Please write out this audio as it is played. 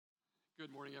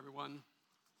Good morning, everyone.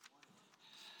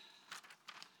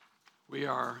 We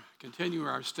are continuing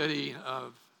our study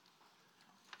of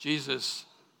Jesus'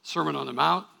 Sermon on the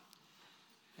Mount,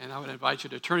 and I would invite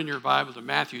you to turn in your Bible to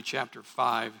Matthew chapter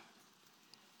 5.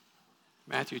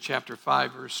 Matthew chapter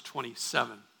 5, verse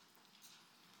 27.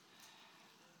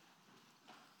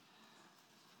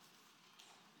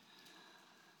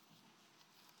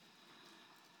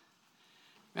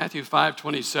 Matthew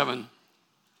 5:27.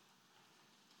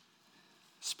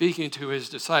 Speaking to his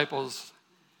disciples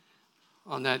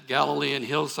on that Galilean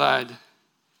hillside,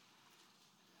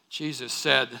 Jesus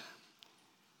said,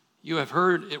 "You have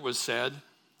heard it was said,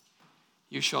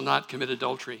 'You shall not commit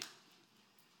adultery.'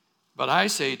 But I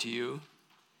say to you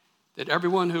that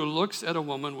everyone who looks at a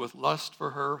woman with lust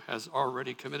for her has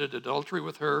already committed adultery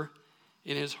with her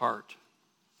in his heart.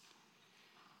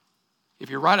 If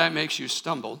your right eye makes you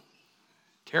stumble,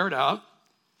 tear it out,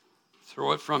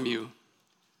 throw it from you.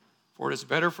 For it is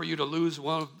better for you to lose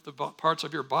one of the parts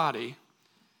of your body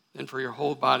than for your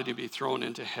whole body to be thrown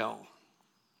into hell.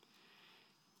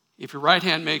 If your right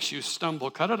hand makes you stumble,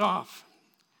 cut it off,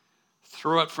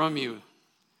 throw it from you.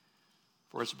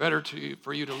 For it's better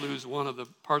for you to lose one of the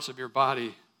parts of your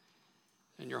body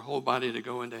than your whole body to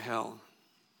go into hell.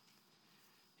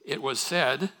 It was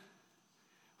said,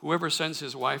 'Whoever sends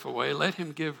his wife away, let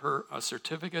him give her a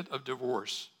certificate of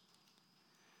divorce.'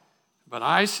 But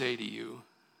I say to you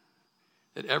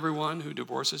that everyone who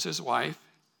divorces his wife,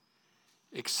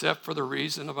 except for the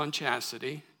reason of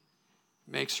unchastity,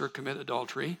 makes her commit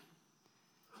adultery,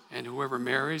 and whoever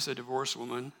marries a divorced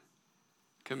woman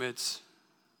commits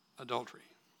adultery."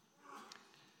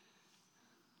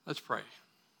 Let's pray.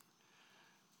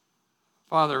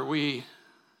 Father, we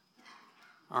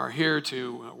are here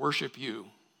to worship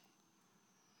you,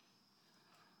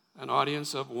 an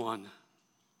audience of one.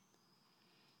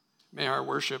 May our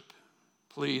worship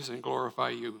please and glorify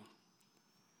you.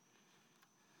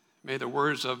 May the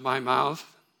words of my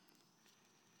mouth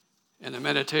and the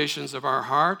meditations of our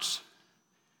hearts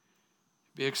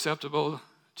be acceptable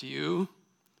to you,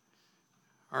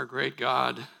 our great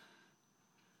God,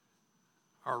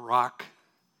 our rock,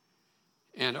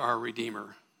 and our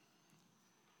Redeemer.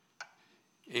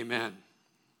 Amen.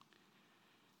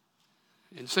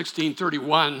 In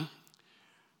 1631,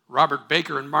 Robert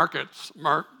Baker and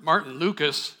Martin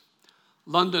Lucas,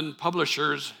 London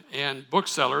publishers and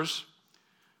booksellers,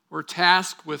 were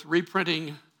tasked with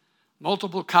reprinting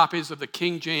multiple copies of the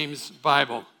King James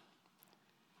Bible.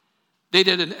 They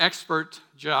did an expert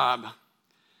job.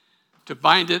 To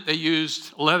bind it, they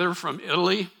used leather from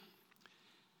Italy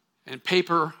and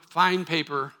paper, fine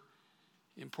paper,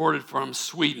 imported from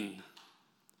Sweden.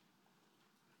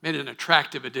 Made an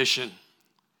attractive edition.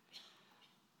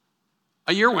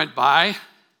 A year went by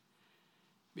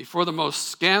before the most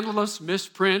scandalous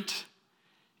misprint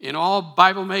in all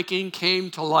Bible making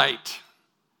came to light.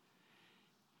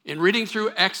 In reading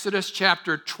through Exodus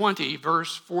chapter 20,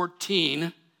 verse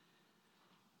 14,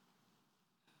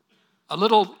 a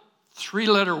little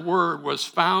three-letter word was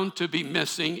found to be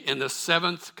missing in the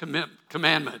seventh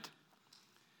commandment.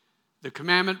 The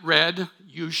commandment read,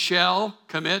 "You shall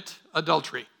commit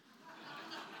adultery."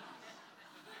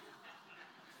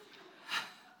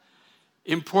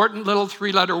 Important little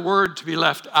three-letter word to be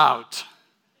left out.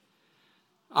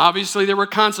 Obviously, there were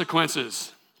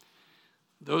consequences.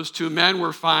 Those two men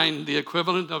were fined the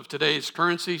equivalent of today's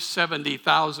currency,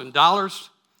 $70,000.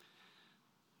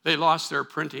 They lost their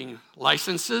printing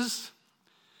licenses.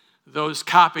 Those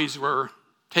copies were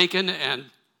taken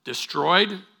and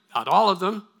destroyed, not all of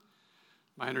them.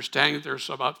 My understanding, there's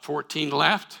about 14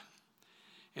 left.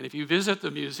 And if you visit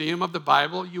the Museum of the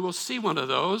Bible, you will see one of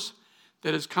those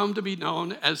that has come to be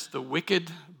known as the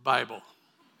Wicked Bible.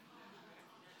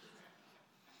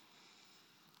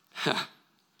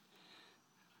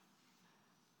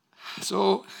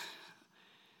 So,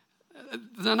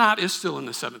 the knot is still in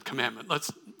the seventh commandment. Let's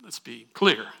be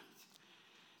clear.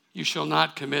 You shall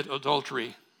not commit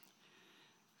adultery.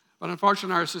 But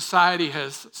unfortunately, our society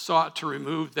has sought to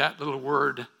remove that little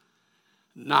word,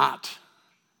 not,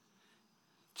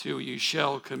 to you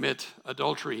shall commit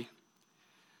adultery.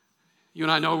 You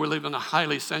and I know we live in a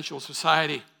highly sensual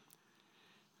society.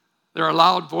 There are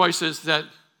loud voices that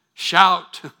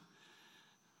shout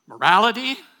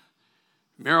morality,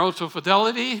 marital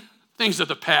fidelity, things of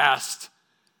the past,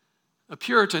 a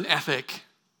Puritan ethic.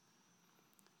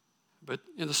 But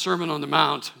in the Sermon on the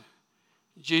Mount,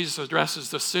 Jesus addresses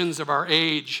the sins of our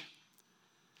age.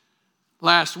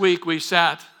 Last week, we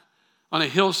sat on a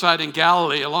hillside in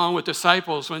Galilee along with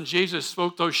disciples when Jesus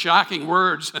spoke those shocking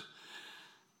words.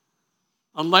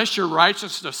 Unless your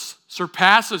righteousness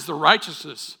surpasses the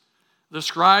righteousness the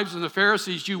scribes and the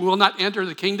Pharisees, you will not enter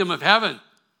the kingdom of heaven.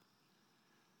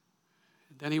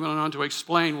 Then he went on to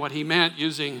explain what he meant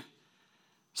using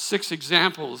 6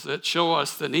 examples that show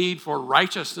us the need for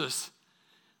righteousness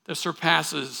that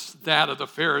surpasses that of the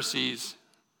Pharisees.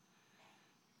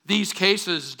 These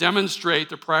cases demonstrate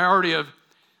the priority of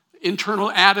internal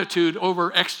attitude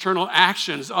over external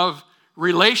actions, of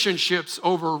relationships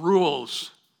over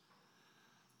rules.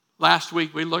 Last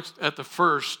week we looked at the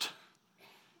first,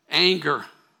 anger.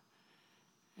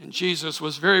 And Jesus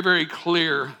was very, very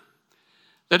clear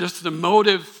that it's the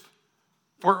motive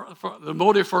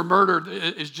for murder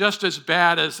is just as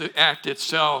bad as the act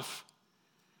itself.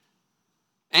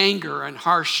 Anger and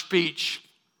harsh speech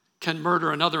can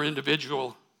murder another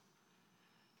individual.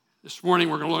 This morning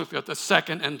we're going to look at the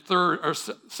second and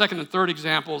third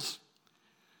examples: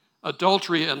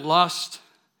 adultery and lust,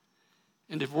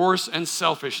 and divorce and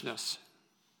selfishness.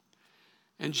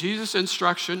 And Jesus'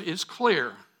 instruction is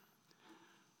clear.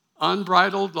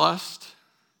 Unbridled lust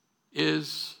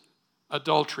is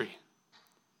adultery.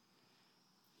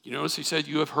 You notice he said,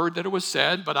 you have heard that it was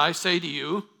said, but I say to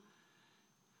you.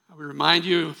 I would remind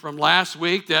you from last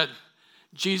week that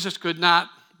Jesus could not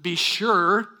be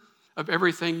sure of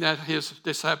everything that his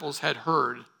disciples had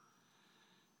heard,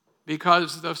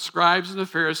 because the scribes and the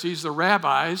Pharisees, the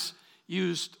rabbis,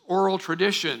 used oral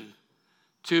tradition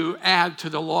to add to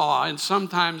the law, and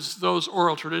sometimes those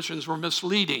oral traditions were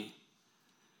misleading.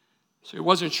 So he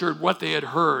wasn't sure what they had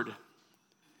heard.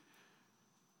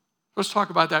 Let's talk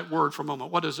about that word for a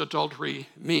moment. What does adultery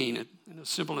mean? In the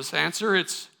simplest answer,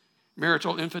 it's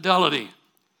marital infidelity.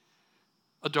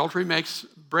 Adultery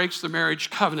breaks the marriage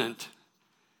covenant.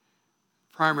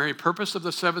 Primary purpose of the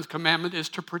 7th commandment is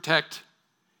to protect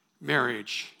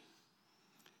marriage.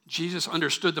 Jesus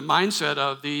understood the mindset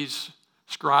of these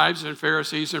scribes and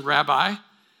Pharisees and rabbi.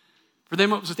 For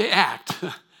them, it was the act.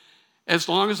 As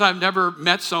long as I've never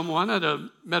met someone at a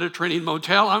Mediterranean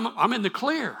motel, I'm in the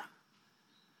clear.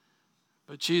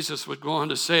 But Jesus would go on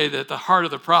to say that the heart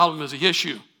of the problem is the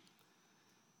issue.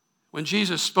 When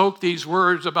Jesus spoke these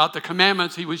words about the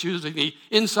commandments, he was using the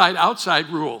inside-outside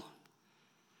rule.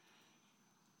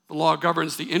 The law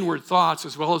governs the inward thoughts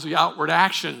as well as the outward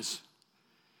actions.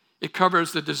 It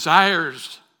covers the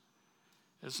desires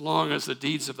as long as the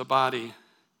deeds of the body.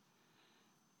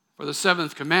 For the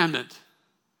 7th commandment,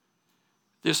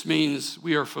 this means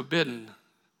we are forbidden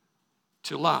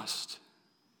to lust.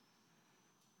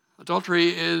 Adultery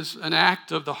is an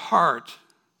act of the heart.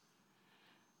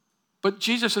 But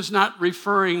Jesus is not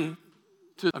referring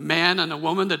to a man and a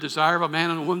woman, the desire of a man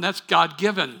and a woman. That's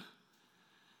God-given.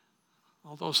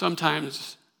 Although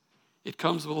sometimes it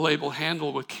comes with a label,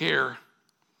 handled with care.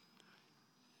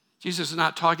 Jesus is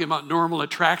not talking about normal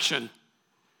attraction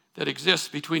that exists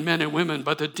between men and women,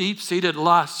 but the deep-seated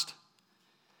lust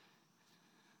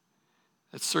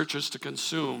that searches to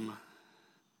consume.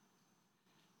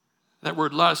 That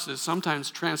word lust is sometimes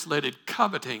translated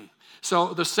coveting.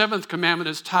 So the 7th commandment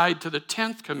is tied to the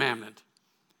 10th commandment.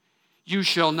 You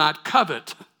shall not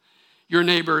covet your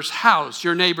neighbor's house,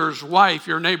 your neighbor's wife,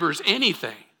 your neighbor's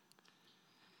anything.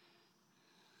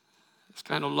 This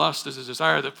kind of lust is a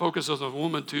desire that focuses on a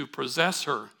woman to possess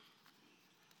her,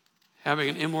 having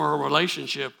an immoral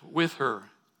relationship with her.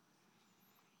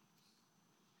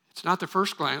 It's not the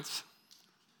first glance.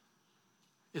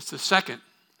 It's the second.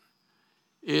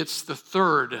 It's the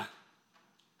third.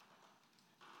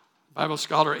 Bible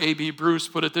scholar A.B. Bruce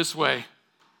put it this way: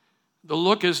 the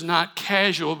look is not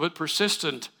casual but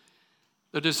persistent,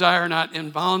 the desire not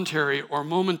involuntary or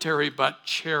momentary but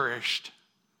cherished.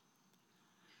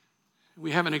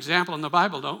 We have an example in the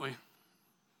Bible, don't we?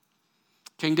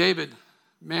 King David,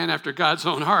 man after God's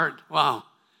own heart. Wow.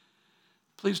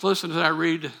 Please listen as I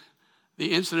read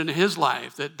the incident in his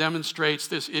life that demonstrates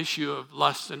this issue of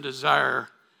lust and desire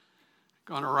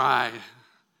gone awry.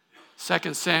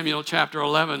 2 Samuel chapter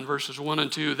 11, verses 1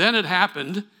 and 2. Then it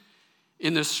happened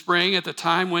in the spring, at the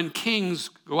time when kings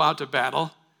go out to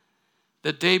battle,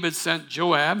 that David sent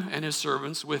Joab and his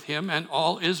servants with him and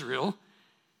all Israel,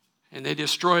 and they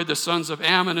destroyed the sons of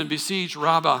Ammon and besieged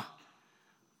Rabbah.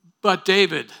 But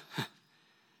David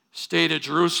stayed at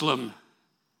Jerusalem.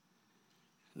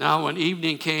 Now when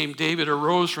evening came, David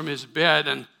arose from his bed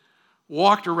and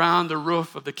walked around the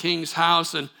roof of the king's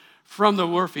house, and from the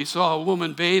roof he saw a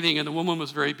woman bathing, and the woman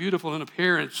was very beautiful in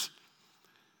appearance.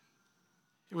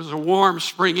 It was a warm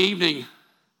spring evening.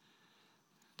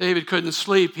 David couldn't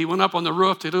sleep. He went up on the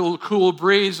roof to get a little cool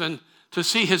breeze and to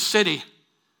see his city.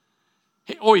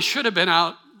 He should have been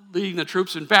out leading the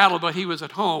troops in battle, but he was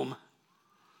at home.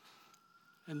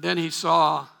 And then he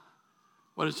saw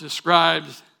what is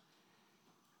described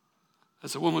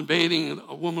As a woman bathing,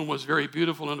 a woman was very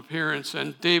beautiful in appearance,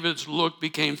 and David's look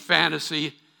became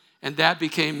fantasy, and that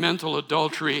became mental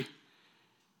adultery.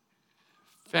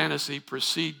 Fantasy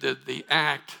preceded the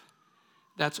act.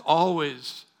 That's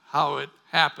always how it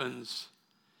happens.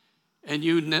 And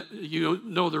you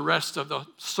know the rest of the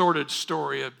sordid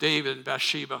story of David and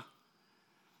Bathsheba.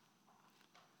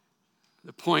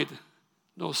 The point,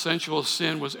 no sensual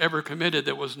sin was ever committed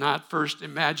that was not first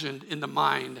imagined in the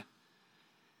mind.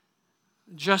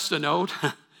 Just a note,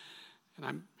 and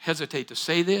I hesitate to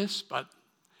say this, but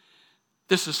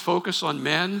this is focused on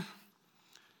men.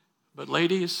 But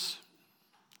ladies,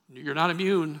 you're not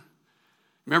immune.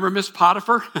 Remember Miss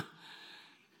Potiphar?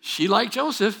 She liked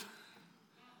Joseph.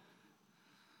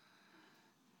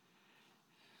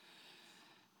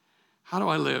 How do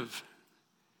I live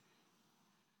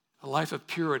a life of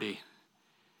purity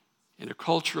in a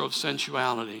culture of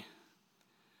sensuality?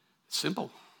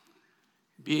 Simple.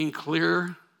 Being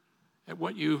clear at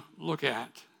what you look at.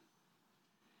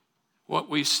 What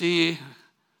we see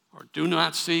or do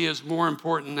not see is more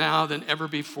important now than ever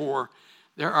before.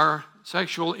 There are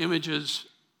sexual images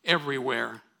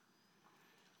everywhere.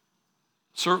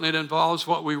 Certainly it involves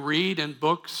what we read in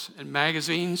books and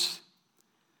magazines,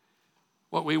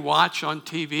 what we watch on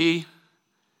TV,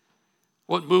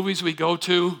 what movies we go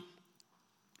to,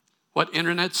 what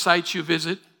internet sites you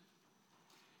visit.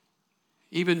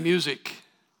 Even music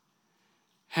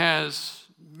has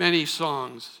many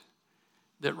songs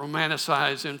that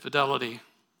romanticize infidelity.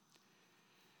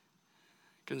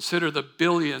 Consider the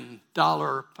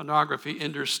billion-dollar pornography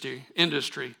industry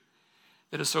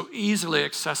that is so easily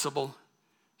accessible,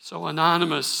 so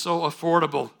anonymous, so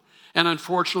affordable. And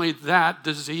unfortunately, that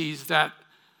disease, that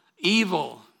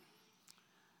evil,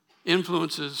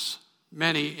 influences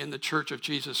many in the Church of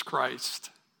Jesus Christ.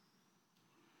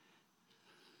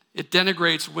 It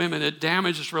denigrates women. It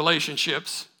damages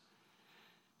relationships.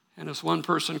 And as one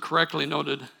person correctly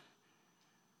noted,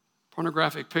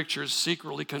 pornographic pictures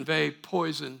secretly convey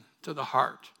poison to the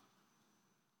heart.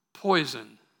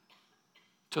 Poison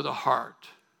to the heart.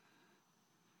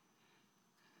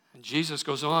 And Jesus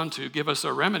goes on to give us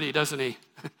a remedy, doesn't he?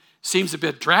 Seems a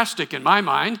bit drastic in my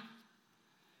mind.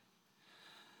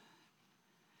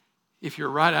 If your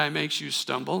right eye makes you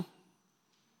stumble,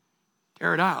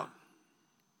 tear it out.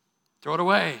 Throw it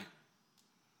away.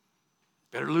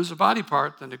 Better lose a body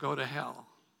part than to go to hell.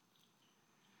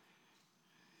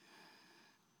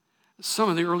 Some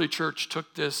of the early church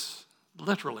took this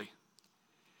literally.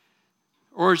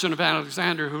 Origen of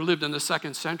Alexandria, who lived in the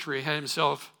 2nd century, had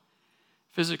himself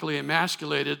physically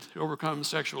emasculated to overcome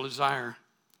sexual desire.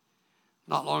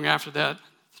 Not long after that,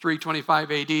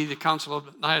 325 AD, the Council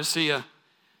of Nicaea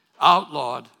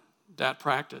outlawed that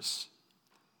practice.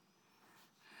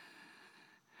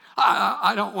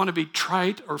 I don't want to be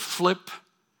trite or flip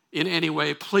in any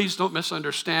way. Please don't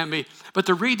misunderstand me. But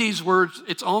to read these words,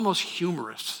 it's almost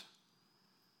humorous.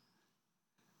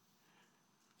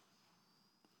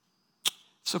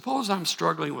 Suppose I'm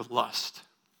struggling with lust.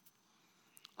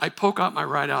 I poke out my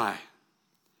right eye.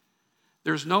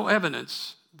 There's no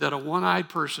evidence that a one-eyed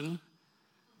person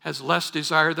has less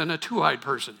desire than a two-eyed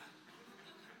person.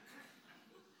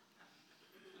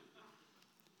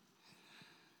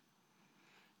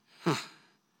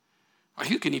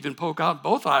 You can even poke out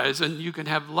both eyes and you can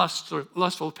have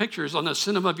lustful pictures on the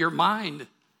cinema of your mind.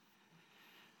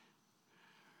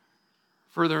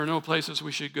 Further, no places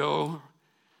we should go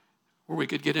where we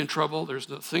could get in trouble. There's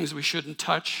the things we shouldn't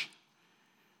touch,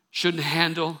 shouldn't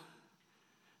handle.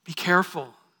 Be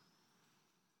careful.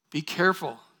 Be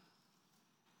careful.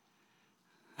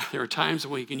 There are times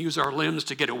when we can use our limbs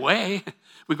to get away.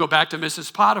 We go back to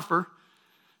Mrs. Potiphar.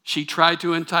 She tried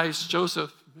to entice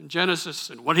Joseph in Genesis,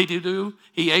 and what did he do?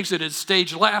 He exited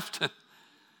stage left.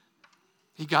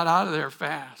 He got out of there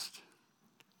fast.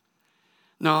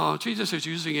 No, Jesus is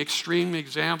using extreme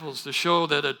examples to show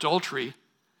that adultery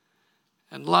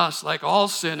and lust, like all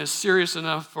sin, is serious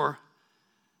enough for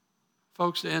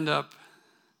folks to end up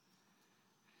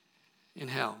in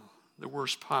hell, the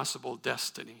worst possible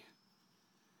destiny.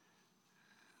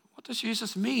 What does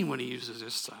Jesus mean when he uses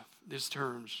this stuff, these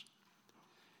terms?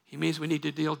 He means we need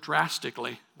to deal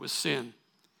drastically with sin.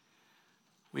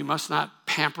 We must not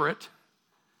pamper it.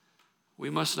 We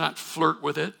must not flirt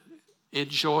with it,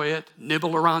 enjoy it,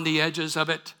 nibble around the edges of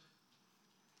it.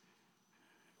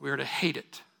 We are to hate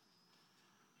it,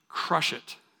 crush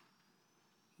it,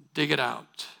 dig it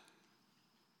out.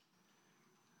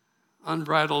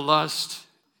 Unbridled lust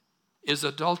is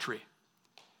adultery.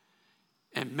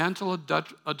 And mental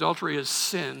adultery is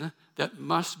sin that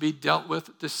must be dealt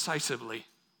with decisively.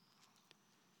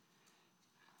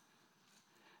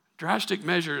 drastic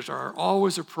measures are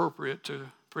always appropriate to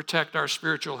protect our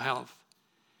spiritual health.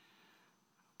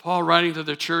 Paul, writing to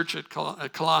the church at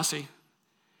Colossae,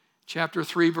 chapter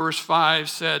 3, verse 5,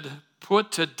 said,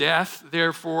 "Put to death,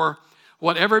 therefore,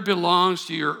 whatever belongs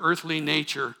to your earthly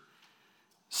nature,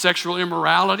 sexual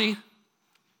immorality,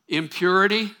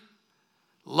 impurity,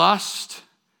 lust,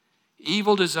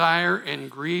 evil desire,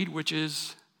 and greed, which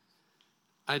is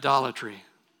idolatry."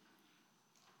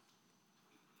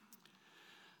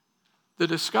 The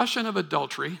discussion of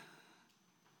adultery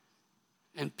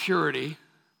and purity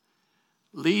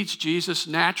leads Jesus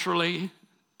naturally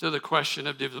to the question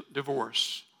of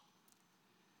divorce.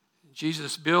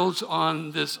 Jesus builds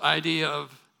on this idea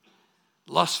of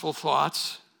lustful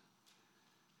thoughts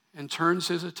and turns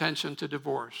his attention to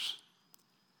divorce.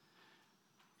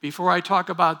 Before I talk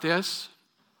about this,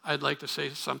 I'd like to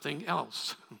say something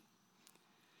else.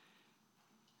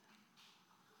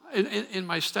 In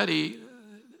my study,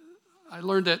 I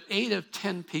learned that 8 out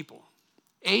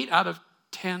of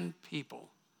 10 people,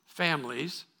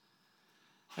 families,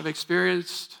 have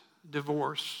experienced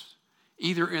divorce,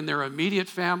 either in their immediate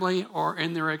family or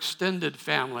in their extended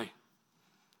family.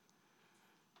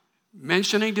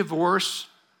 Mentioning divorce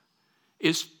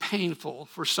is painful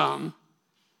for some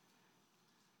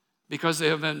because they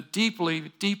have been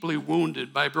deeply, deeply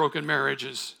wounded by broken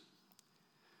marriages.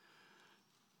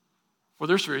 For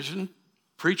this reason,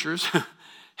 preachers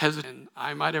hesitate. And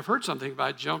I might have heard something if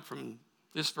I jumped from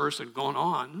this verse and gone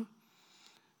on.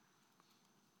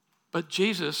 But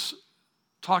Jesus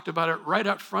talked about it right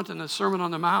up front in the Sermon on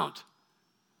the Mount.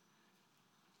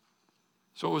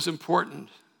 So it was important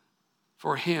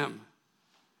for him.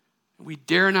 We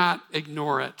dare not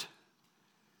ignore it.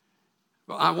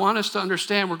 But I want us to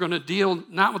understand we're going to deal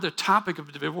not with the topic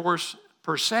of divorce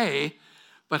per se,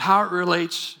 but how it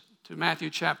relates to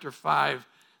Matthew chapter 5,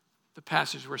 the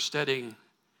passage we're studying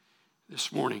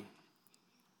this morning.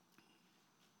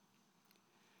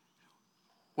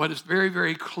 What is very,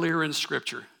 very clear in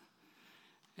Scripture,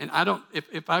 and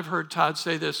if I've heard Todd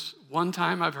say this one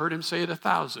time, I've heard him say it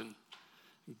 1,000.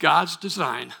 God's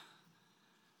design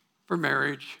for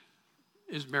marriage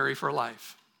is marry for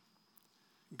life.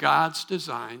 God's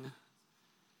design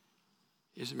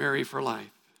is marry for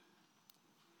life.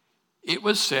 It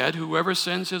was said, "Whoever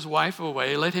sends his wife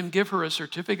away, let him give her a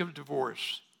certificate of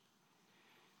divorce.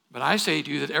 But I say to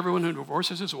you that everyone who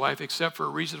divorces his wife except for a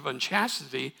reason of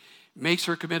unchastity makes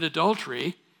her commit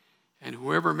adultery, and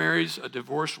whoever marries a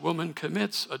divorced woman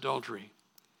commits adultery."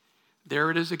 There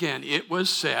it is again. It was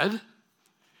said.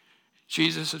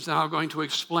 Jesus is now going to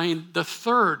explain the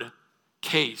third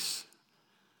case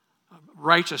of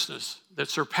righteousness that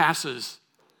surpasses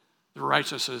the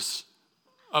righteousness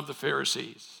of the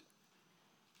Pharisees.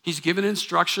 He's given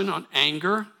instruction on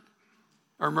anger,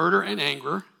 or murder and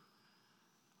anger,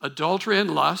 adultery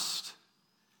and lust,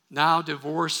 now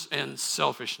divorce and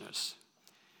selfishness.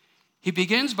 He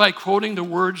begins by quoting the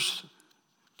words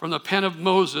from the pen of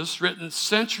Moses, written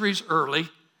centuries early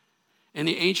in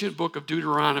the ancient book of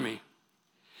Deuteronomy.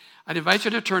 I'd invite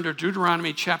you to turn to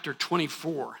Deuteronomy chapter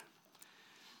 24.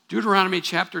 Deuteronomy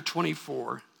chapter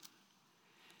 24.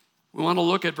 We want to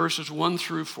look at verses 1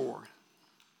 through 4.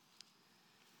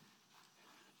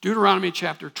 Deuteronomy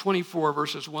chapter 24,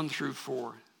 verses 1 through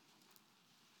 4.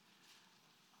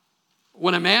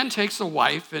 When a man takes a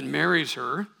wife and marries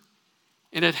her,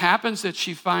 and it happens that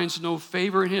she finds no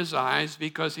favor in his eyes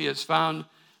because he has found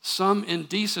some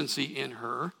indecency in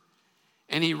her,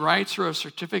 and he writes her a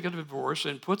certificate of divorce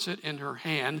and puts it in her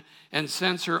hand and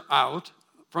sends her out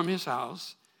from his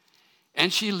house,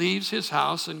 and she leaves his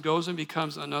house and goes and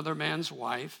becomes another man's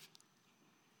wife,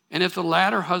 and if the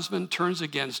latter husband turns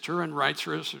against her and writes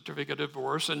her a certificate of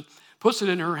divorce and puts it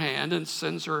in her hand and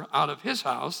sends her out of his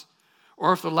house,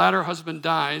 or if the latter husband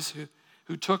dies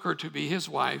who took her to be his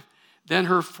wife, then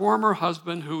her former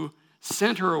husband who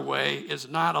sent her away is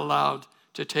not allowed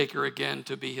to take her again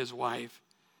to be his wife,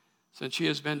 since she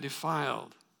has been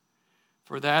defiled.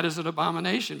 For that is an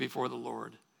abomination before the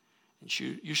Lord. And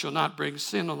you shall not bring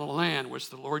sin on the land which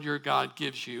the Lord your God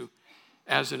gives you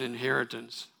as an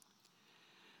inheritance.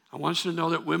 I want you to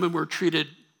know that women were treated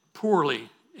poorly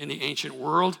in the ancient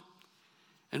world,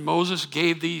 and Moses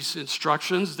gave these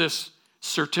instructions, this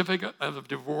certificate of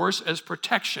divorce, as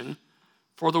protection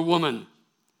for the woman,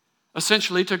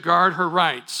 essentially to guard her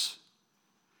rights.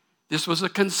 This was a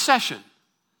concession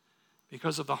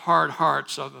because of the hard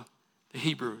hearts of the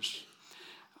Hebrews.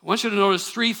 I want you to notice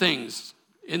 3 things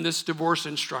in this divorce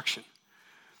instruction.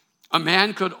 A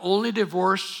man could only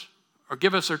divorce or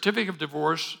give a certificate of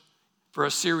divorce for a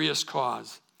serious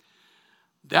cause.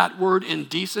 That word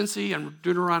indecency in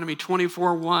Deuteronomy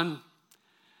 24:1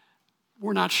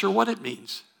 we're not sure what it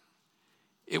means.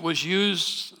 It was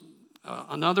used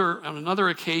on another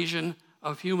occasion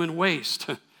of human waste.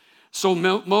 So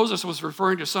Moses was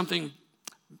referring to something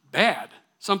bad,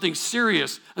 something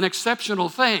serious, an exceptional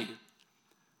thing.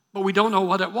 But we don't know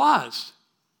what it was.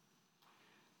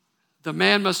 The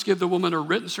man must give the woman a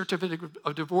written certificate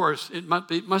of divorce. It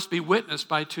must be witnessed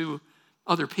by two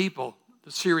other people,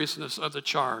 the seriousness of the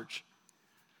charge.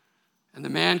 And the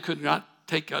man could not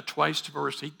take a twice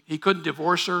divorce. He couldn't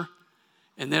divorce her,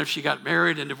 and then if she got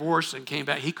married and divorced and came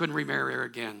back, he couldn't remarry her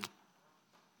again.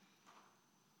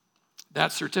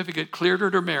 That certificate cleared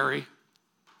her to marry,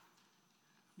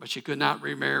 but she could not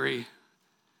remarry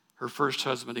her first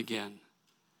husband again.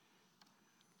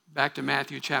 Back to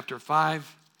Matthew chapter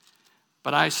 5.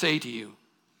 But I say to you,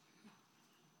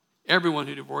 everyone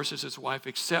who divorces his wife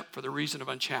except for the reason of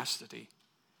unchastity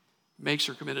makes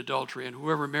her commit adultery, and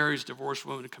whoever marries a divorced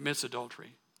woman commits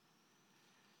adultery.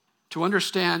 To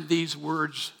understand these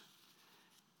words,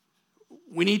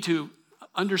 we need to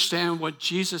understand what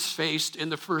Jesus faced in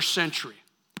the first century.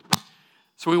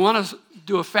 So we want to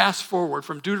do a fast forward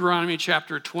from Deuteronomy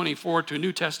chapter 24 to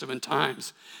New Testament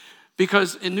times,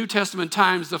 because in New Testament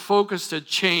times, the focus had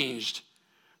changed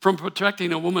from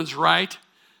protecting a woman's right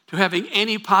to having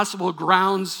any possible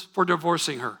grounds for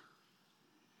divorcing her.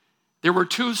 There were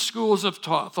two schools of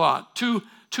thought, two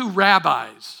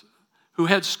rabbis who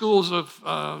had schools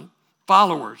of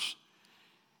followers.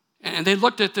 And they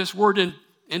looked at this word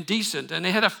indecent, and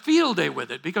they had a field day with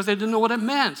it because they didn't know what it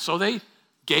meant, so they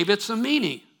gave it some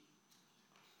meaning.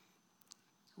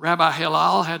 Rabbi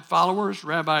Hillel had followers.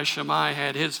 Rabbi Shammai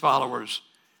had his followers.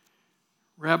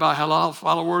 Rabbi Hillel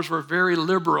followers were very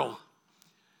liberal.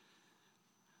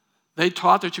 They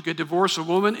taught that you could divorce a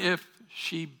woman if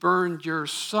she burned your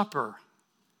supper.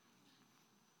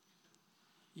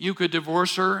 You could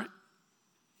divorce her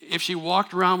if she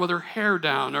walked around with her hair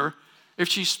down, or if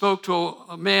she spoke to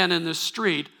a man in the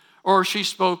street, or if she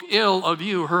spoke ill of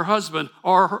you, her husband,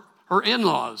 or her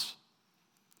in-laws.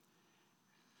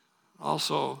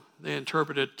 Also, they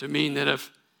interpreted it to mean that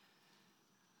if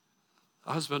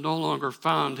a husband no longer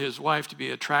found his wife to be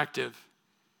attractive,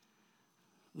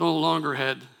 no longer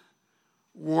had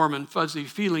warm and fuzzy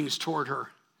feelings toward her,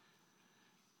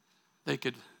 they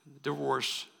could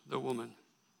divorce the woman.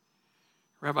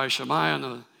 Rabbi Shammai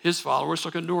and his followers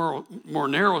took a more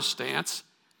narrow stance,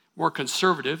 more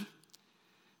conservative.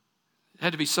 It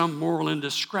had to be some moral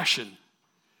indiscretion,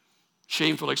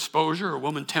 shameful exposure, a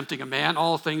woman tempting a man,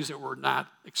 all things that were not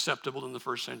acceptable in the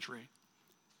first century.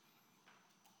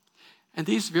 And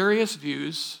these various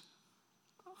views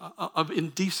of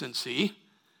indecency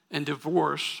and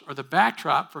divorce are the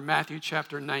backdrop for Matthew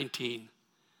chapter 19.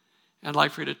 And I'd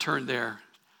like for you to turn there.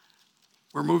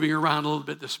 We're moving around a little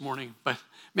bit this morning, but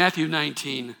Matthew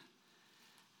 19,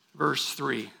 verse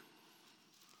 3.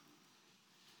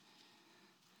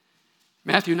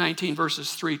 Matthew 19,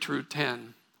 verses 3 through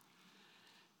 10.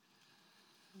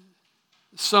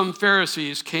 Some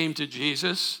Pharisees came to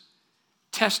Jesus,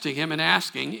 testing him and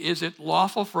asking, "Is it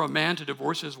lawful for a man to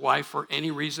divorce his wife for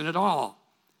any reason at all?"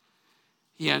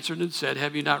 He answered and said,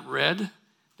 "Have you not read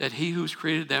that he who's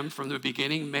created them from the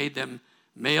beginning made them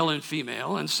male and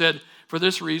female, and said, 'For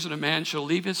this reason a man shall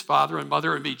leave his father and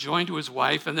mother and be joined to his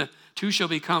wife, and the two shall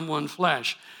become one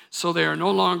flesh. So they are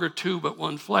no longer two but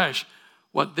one flesh.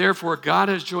 What therefore God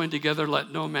has joined together, let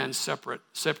no man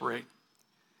separate.'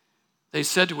 They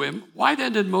said to him, 'Why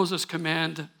then did Moses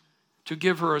command to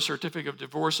give her a certificate of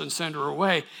divorce and send her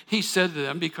away?' He said to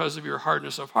them, 'Because of your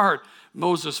hardness of heart.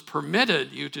 Moses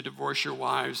permitted you to divorce your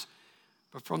wives,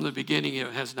 but from the beginning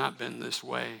it has not been this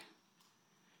way.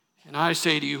 And I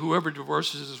say to you, whoever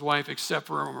divorces his wife except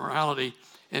for immorality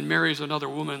and marries another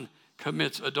woman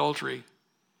commits adultery.'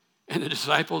 And the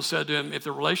disciples said to him, 'If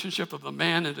the relationship of the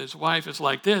man and his wife is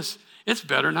like this, it's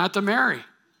better not to marry.'"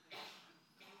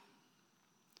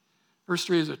 Verse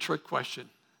 3 is a trick question.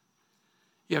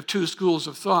 You have two schools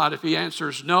of thought. If he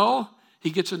answers no, he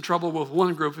gets in trouble with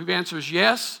one group. If he answers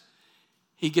yes,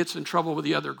 he gets in trouble with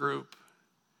the other group.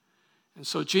 And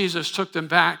so Jesus took them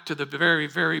back to the very,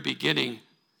 very beginning.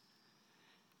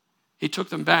 He took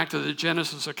them back to the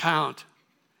Genesis account.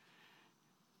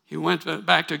 He went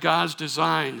back to God's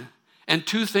design. And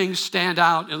two things stand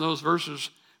out in those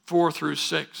verses 4 through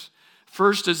 6.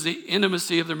 First is the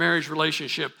intimacy of the marriage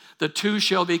relationship. The two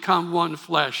shall become one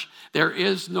flesh. There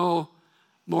is no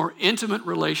more intimate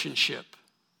relationship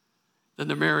than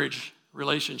the marriage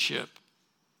relationship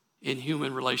in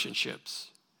human relationships.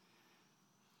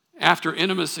 After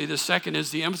intimacy, the second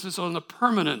is the emphasis on the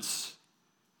permanence.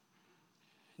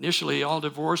 Initially, all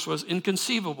divorce was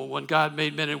inconceivable when God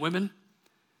made men and women.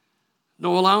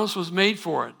 No allowance was made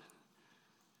for it.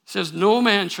 says, no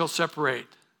man shall separate.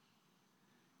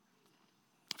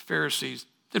 Pharisees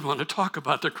didn't want to talk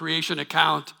about the creation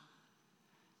account.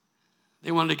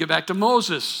 They wanted to get back to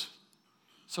Moses.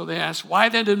 So they asked, why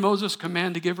then did Moses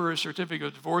command to give her a certificate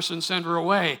of divorce and send her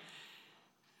away?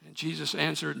 And Jesus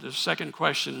answered the second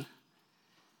question,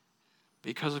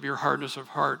 because of your hardness of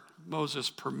heart, Moses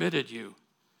permitted you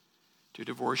to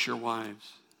divorce your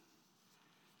wives.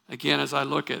 Again, as I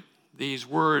look at these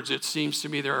words, it seems to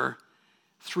me there are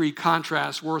three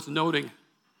contrasts worth noting.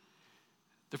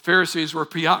 The Pharisees were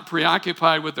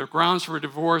preoccupied with their grounds for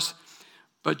divorce,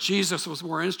 but Jesus was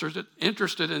more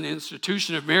interested in the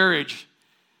institution of marriage.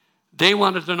 They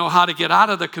wanted to know how to get out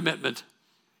of the commitment.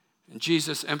 And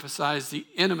Jesus emphasized the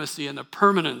intimacy and the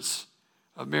permanence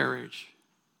of marriage.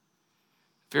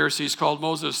 Pharisees called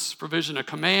Moses' provision a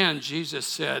command. Jesus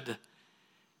said,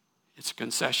 it's a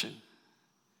concession.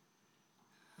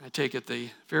 I take it the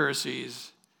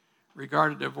Pharisees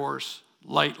regarded divorce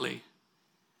lightly.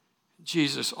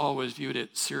 Jesus always viewed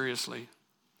it seriously.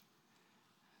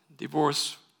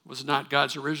 Divorce was not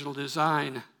God's original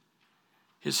design.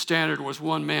 His standard was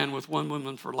one man with one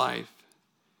woman for life.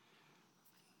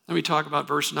 Let me talk about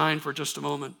verse 9 for just a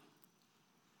moment.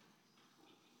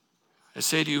 I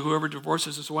say to you, whoever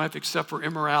divorces his wife except for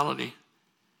immorality.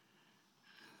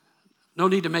 No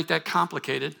need to make that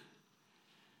complicated.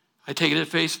 I take it at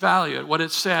face value, at what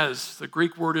it says. The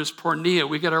Greek word is porneia.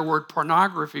 We get our word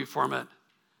pornography from it.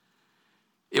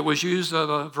 It was used of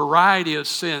a variety of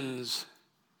sins.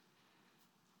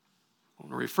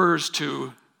 When it refers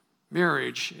to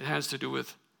marriage, it has to do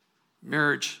with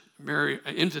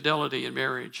infidelity in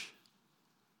marriage.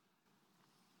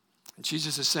 And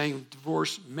Jesus is saying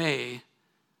divorce may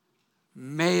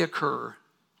occur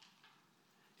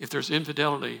if there's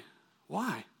infidelity.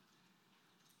 Why?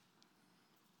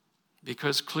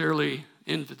 Because clearly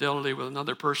infidelity with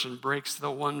another person breaks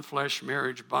the one flesh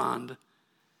marriage bond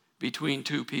between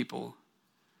two people,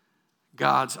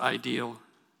 God's ideal.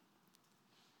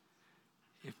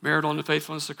 If marital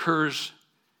unfaithfulness occurs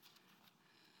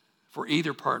for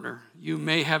either partner, you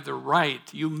may have the right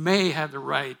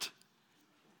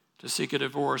to seek a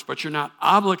divorce, but you're not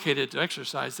obligated to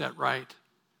exercise that right.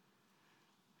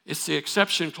 It's the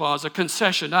exception clause, a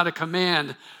concession, not a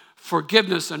command.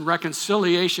 Forgiveness and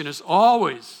reconciliation is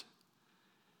always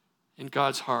in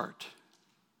God's heart.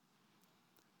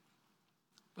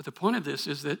 But the point of this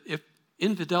is that if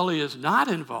infidelity is not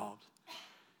involved,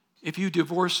 if you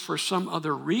divorce for some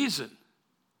other reason,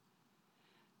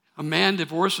 a man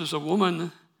divorces a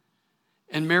woman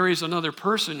and marries another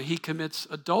person, he commits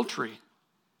adultery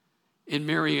in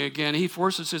marrying again. He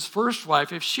forces his first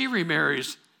wife, if she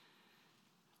remarries,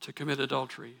 to commit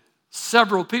adultery.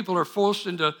 Several people are forced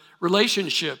into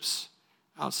relationships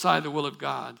outside the will of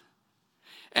God.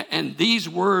 And these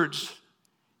words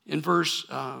in verse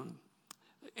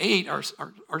 8 are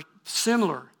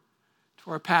similar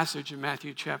to our passage in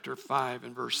Matthew chapter 5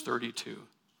 and verse 32.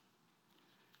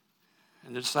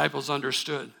 And the disciples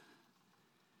understood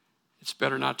it's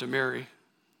better not to marry.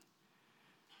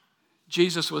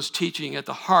 Jesus was teaching at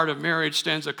the heart of marriage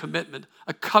stands a commitment,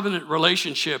 a covenant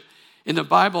relationship. In the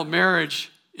Bible,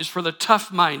 marriage is for the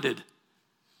tough-minded.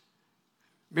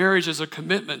 Marriage is a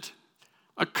commitment,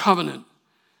 a covenant,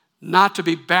 not to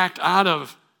be backed out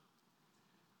of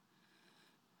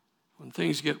when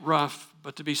things get rough,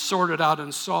 but to be sorted out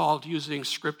and solved using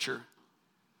Scripture.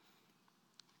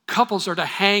 Couples are to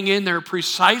hang in there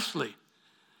precisely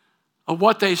of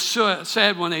what they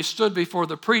said when they stood before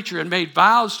the preacher and made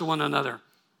vows to one another.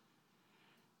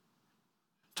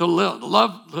 To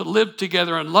live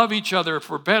together and love each other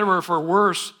for better or for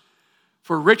worse,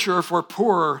 for richer or for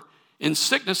poorer, in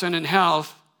sickness and in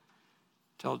health,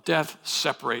 till death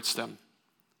separates them.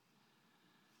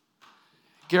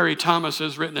 Gary Thomas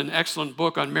has written an excellent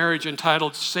book on marriage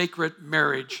entitled Sacred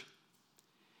Marriage.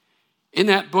 In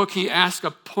that book, he asks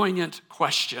a poignant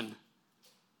question.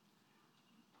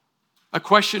 A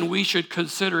question we should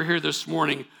consider here this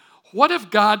morning. What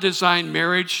if God designed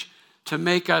marriage to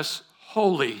make us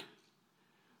holy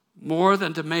more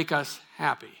than to make us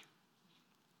happy?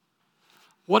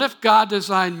 What if God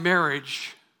designed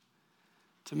marriage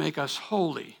to make us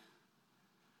holy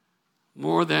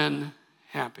more than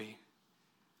happy?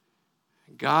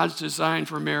 God's design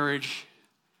for marriage,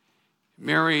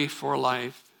 marry for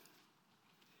life.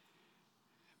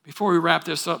 Before we wrap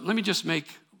this up, let me just make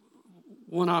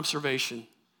one observation.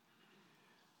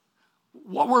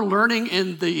 What we're learning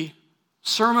in the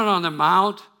Sermon on the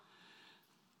Mount,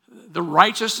 the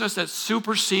righteousness that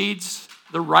supersedes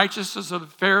the righteousness of the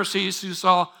Pharisees who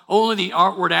saw only the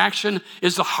outward action,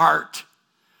 is the heart.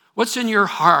 What's in your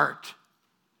heart?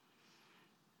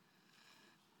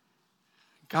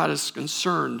 God is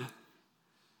concerned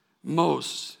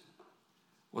most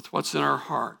with what's in our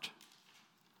heart.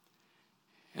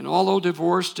 And although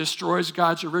divorce destroys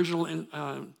God's original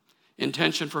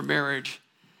intention for marriage,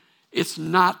 it's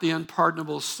not the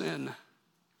unpardonable sin.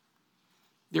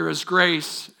 There is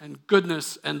grace and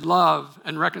goodness and love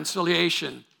and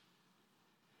reconciliation.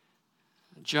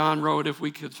 John wrote, if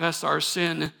we confess our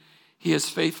sin, he is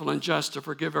faithful and just to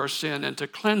forgive our sin and to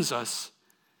cleanse us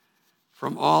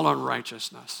from all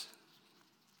unrighteousness.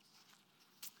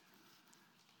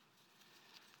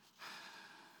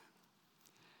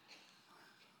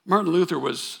 Martin Luther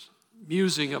was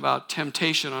musing about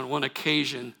temptation on one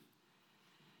occasion.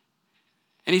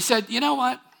 And he said, you know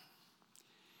what?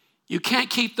 You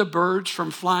can't keep the birds from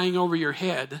flying over your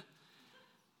head,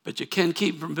 but you can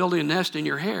keep them from building a nest in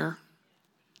your hair.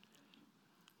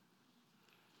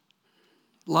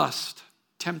 Lust,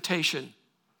 temptation.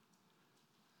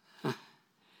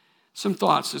 Some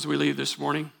thoughts as we leave this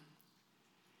morning.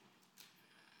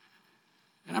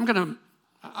 And I'm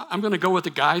going to go with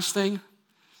the guys thing.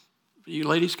 You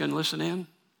ladies can listen in.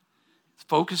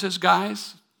 Focus as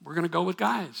guys. We're going to go with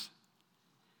guys.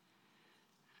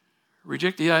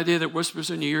 Reject the idea that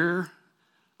whispers in your ear,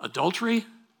 adultery,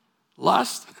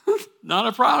 lust, not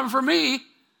a problem for me.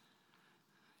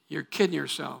 You're kidding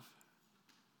yourself.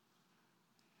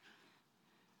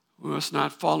 We must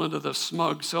not fall into the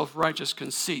smug, self-righteous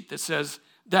conceit that says,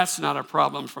 that's not a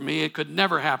problem for me. It could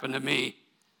never happen to me.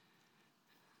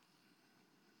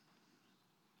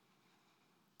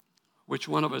 Which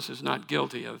one of us is not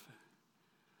guilty of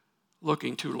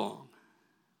looking too long,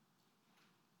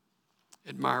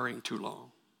 admiring too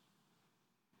long?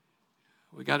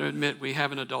 We got to admit we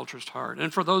have an adulterous heart.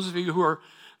 And for those of you who are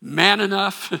man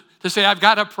enough to say, I've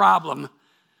got a problem,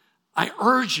 I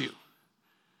urge you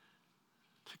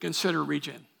to consider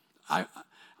Regen.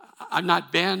 I'm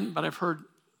not Ben, but I've heard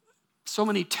so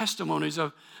many testimonies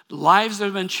of lives that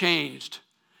have been changed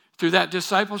through that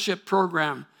discipleship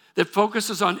program that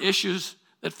focuses on issues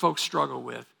that folks struggle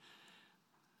with.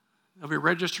 They'll be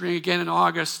registering again in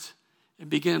August and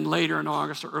begin later in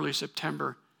August or early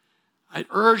September. I'd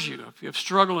urge you, if you have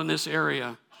struggled in this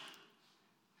area,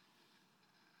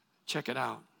 check it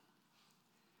out.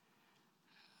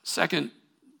 Second,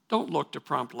 don't look to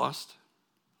prompt lust.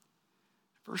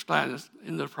 First is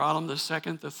in the problem, the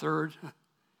second, the third.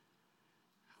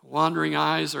 Wandering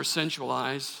eyes are sensual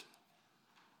eyes,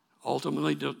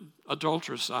 ultimately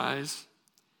adulterous eyes.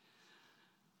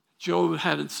 Job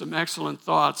had some excellent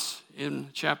thoughts in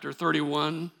chapter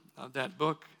 31 of that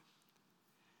book.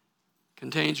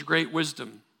 Contains great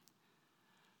wisdom.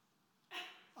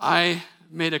 I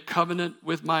made a covenant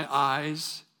with my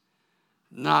eyes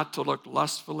not to look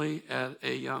lustfully at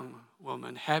a young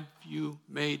woman. Have you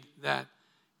made that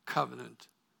covenant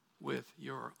with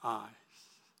your eyes?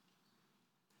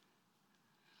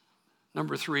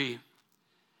 Number 3,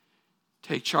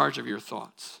 take charge of your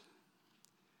thoughts.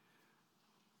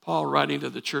 Paul, writing to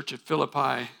the church at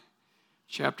Philippi,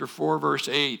 chapter 4, verse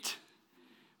 8,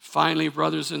 finally,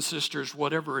 brothers and sisters,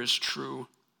 whatever is true,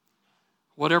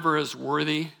 whatever is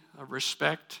worthy of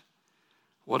respect,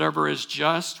 whatever is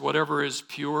just, whatever is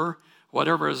pure,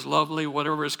 whatever is lovely,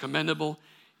 whatever is commendable,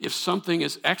 if something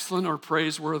is excellent or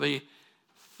praiseworthy,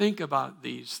 think about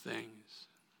these things.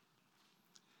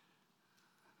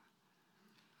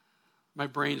 My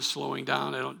brain is slowing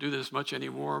down. I don't do this much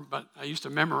anymore, but I used to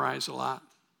memorize a lot.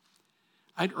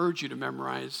 I'd urge you to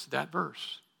memorize that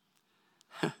verse.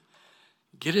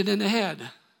 Get it in the head. And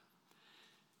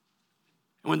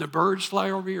when the birds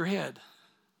fly over your head,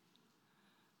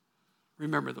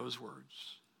 remember those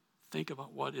words. Think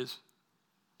about what is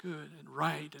good and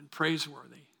right and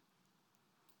praiseworthy.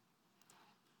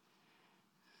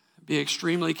 Be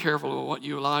extremely careful of what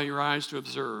you allow your eyes to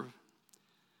observe.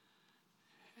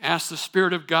 Ask the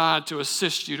Spirit of God to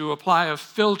assist you to apply a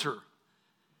filter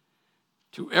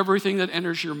to everything that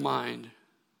enters your mind.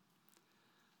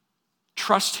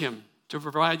 Trust Him to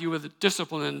provide you with the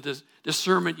discipline and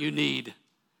discernment you need.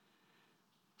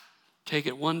 Take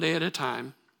it one day at a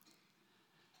time.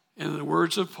 In the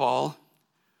words of Paul,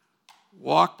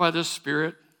 walk by the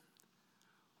Spirit,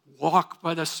 walk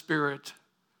by the Spirit,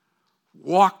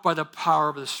 walk by the power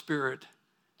of the Spirit,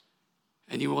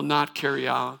 and you will not carry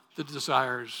out the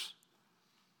desires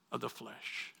of the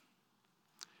flesh.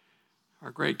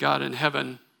 Our great God in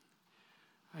heaven,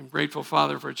 I'm grateful,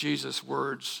 Father, for Jesus'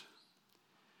 words.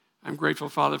 I'm grateful,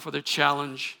 Father, for the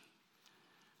challenge.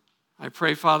 I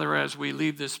pray, Father, as we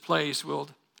leave this place,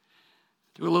 we'll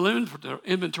do a little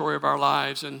inventory of our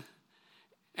lives and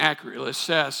accurately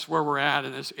assess where we're at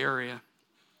in this area.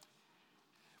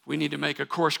 If we need to make a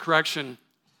course correction,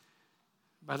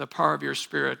 by the power of your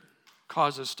Spirit,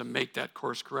 cause us to make that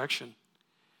course correction.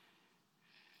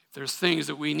 If there's things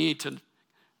that we need to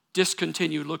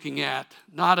discontinue looking at,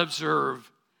 not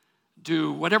observe,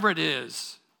 do, whatever it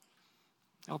is,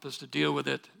 help us to deal with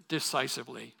it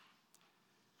decisively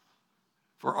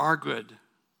for our good,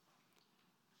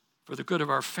 for the good of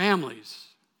our families,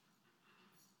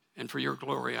 and for your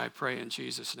glory, I pray in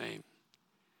Jesus' name.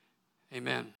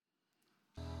 Amen.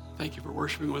 Thank you for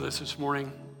worshiping with us this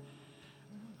morning.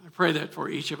 I pray that for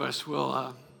each of us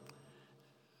we'll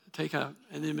take an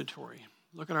inventory,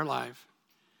 look at our life.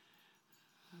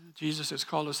 Jesus has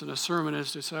called us in a sermon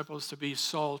as disciples to be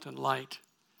salt and light,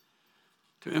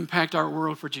 to impact our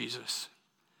world for Jesus.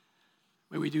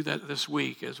 May we do that this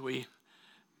week as we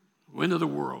go into the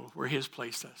world where he has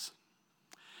placed us.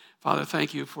 Father,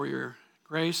 thank you for your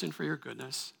grace and for your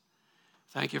goodness.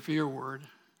 Thank you for your word.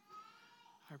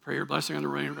 I pray your blessing on the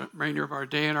remainder of our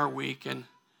day and our week, and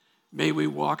may we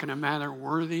walk in a manner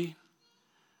worthy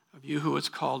of you who has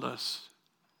called us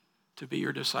to be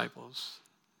your disciples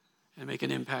and make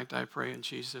an impact, I pray in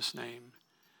Jesus' name.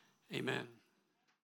 Amen.